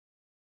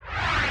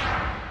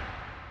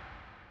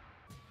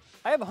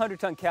I have a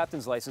 100-ton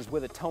captain's license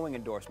with a towing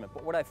endorsement,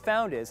 but what I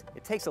found is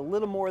it takes a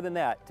little more than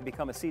that to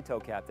become a sea tow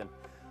captain.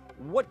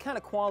 What kind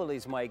of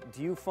qualities, Mike,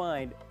 do you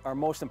find are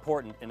most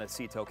important in a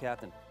sea tow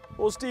captain?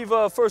 Well, Steve,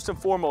 first and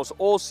foremost,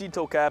 all sea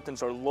tow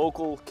captains are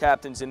local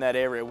captains in that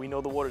area. We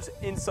know the waters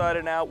inside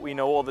and out. We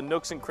know all the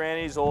nooks and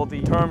crannies, all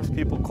the terms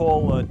people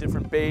call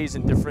different bays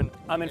and different...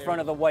 I'm in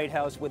front of the White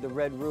House with the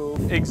red roof.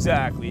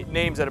 Exactly.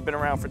 Names that have been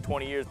around for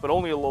 20 years, but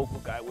only a local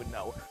guy would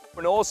know.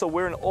 And also,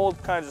 we're in all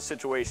kinds of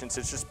situations.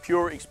 It's just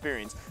pure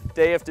experience.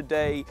 Day after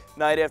day,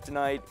 night after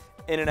night,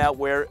 in and out,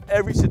 where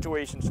every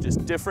situation is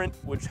just different,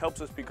 which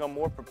helps us become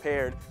more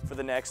prepared for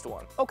the next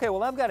one. Okay,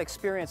 well, I've got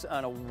experience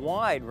on a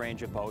wide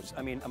range of boats.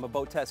 I mean, I'm a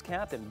boat test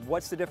captain.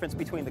 What's the difference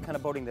between the kind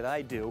of boating that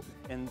I do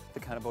and the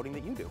kind of boating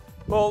that you do?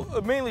 Well,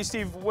 mainly,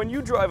 Steve, when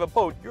you drive a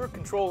boat, you're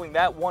controlling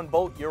that one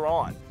boat you're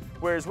on,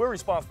 whereas we're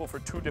responsible for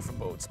two different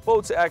boats.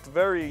 Boats act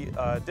very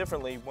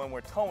differently when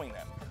we're towing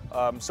them.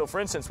 So for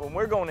instance, when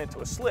we're going into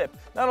a slip,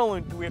 not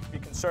only do we have to be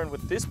concerned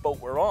with this boat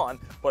we're on,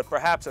 but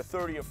perhaps a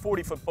 30 or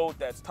 40 foot boat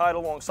that's tied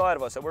alongside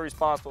of us that we're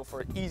responsible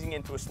for easing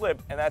into a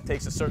slip, and that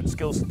takes a certain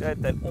skill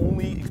set that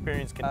only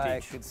experience can teach. I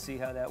could see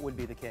how that would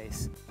be the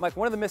case. Mike,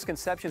 one of the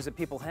misconceptions that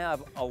people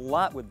have a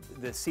lot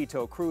with the sea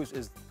tow crews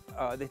is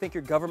they think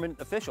you're government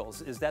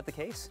officials. Is that the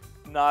case?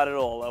 Not at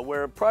all.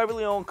 We're a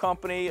privately owned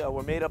company.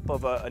 We're made up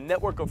of a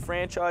network of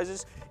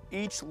franchises.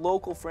 Each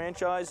local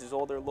franchise is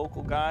all their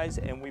local guys,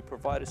 and we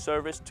provide a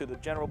service to the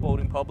general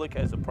boating public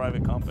as a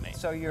private company.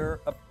 So you're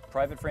a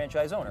private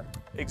franchise owner?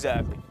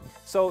 Exactly.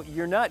 So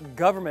you're not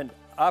government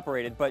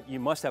operated, but you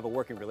must have a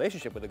working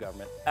relationship with the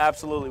government.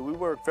 Absolutely. We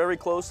work very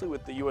closely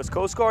with the U.S.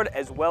 Coast Guard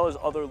as well as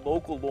other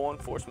local law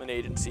enforcement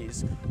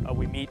agencies.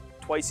 We meet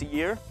twice a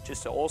year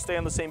just to all stay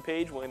on the same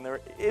page when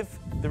if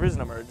there is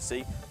an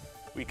emergency,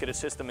 we could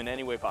assist them in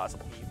any way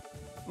possible.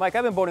 Mike,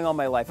 I've been boating all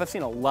my life. I've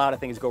seen a lot of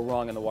things go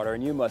wrong in the water,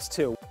 and you must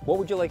too. What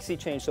would you like to see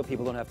change so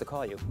people don't have to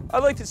call you?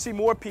 I'd like to see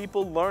more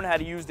people learn how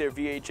to use their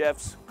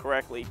VHFs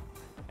correctly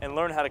and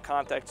learn how to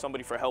contact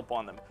somebody for help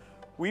on them.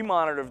 We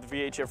monitor the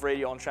VHF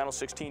radio on channel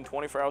 16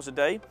 24 hours a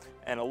day,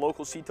 and a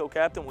local sea tow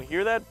captain will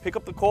hear that, pick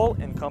up the call,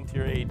 and come to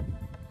your aid.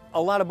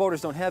 A lot of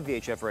boaters don't have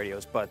VHF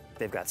radios, but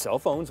they've got cell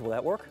phones. Will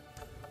that work?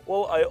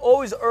 Well, I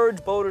always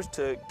urge boaters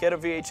to get a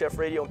VHF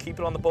radio and keep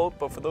it on the boat,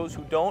 but for those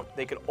who don't,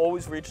 they can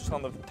always reach us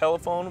on the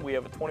telephone. We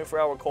have a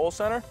 24-hour call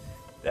center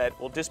that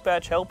will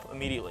dispatch help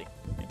immediately.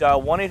 You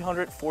dial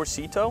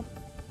 1-800-4-SEA-TOW,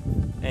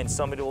 and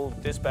somebody will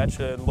dispatch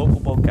a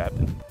local boat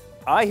captain.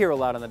 I hear a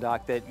lot on the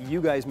dock that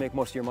you guys make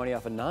most of your money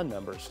off of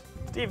non-members.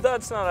 Steve,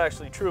 that's not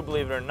actually true,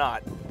 believe it or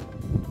not.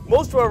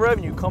 Most of our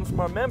revenue comes from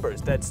our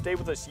members that stay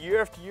with us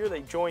year after year.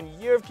 They join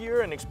year after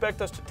year and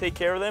expect us to take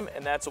care of them,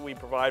 and that's what we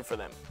provide for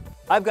them.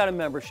 I've got a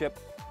membership.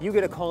 You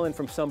get a call in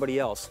from somebody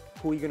else.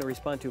 Who are you going to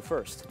respond to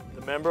first?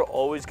 The member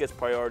always gets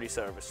priority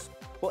service.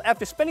 Well,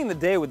 after spending the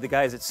day with the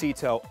guys at Sea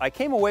Tow, I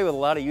came away with a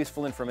lot of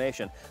useful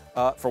information.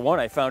 For one,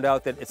 I found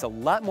out that it's a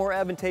lot more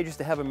advantageous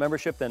to have a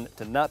membership than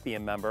to not be a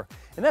member,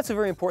 and that's a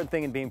very important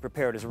thing in being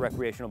prepared as a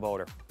recreational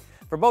boater.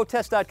 For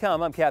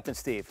BoatTEST.com, I'm Captain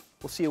Steve.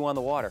 We'll see you on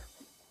the water.